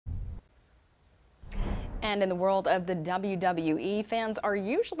And in the world of the WWE, fans are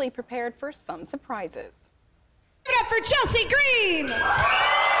usually prepared for some surprises. Give it up for Chelsea Green!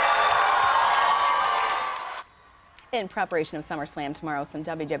 In preparation of SummerSlam tomorrow, some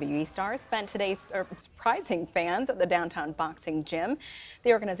WWE stars spent today surprising fans at the downtown boxing gym.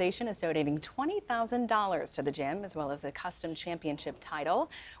 The organization is donating $20,000 to the gym, as well as a custom championship title.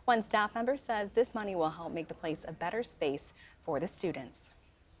 One staff member says this money will help make the place a better space for the students.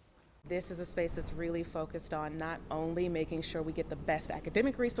 This is a space that's really focused on not only making sure we get the best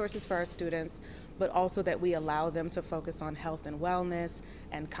academic resources for our students, but also that we allow them to focus on health and wellness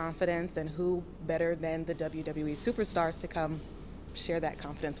and confidence, and who better than the WWE superstars to come share that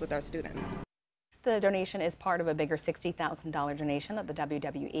confidence with our students. The donation is part of a bigger $60,000 donation that the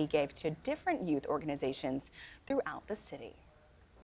WWE gave to different youth organizations throughout the city.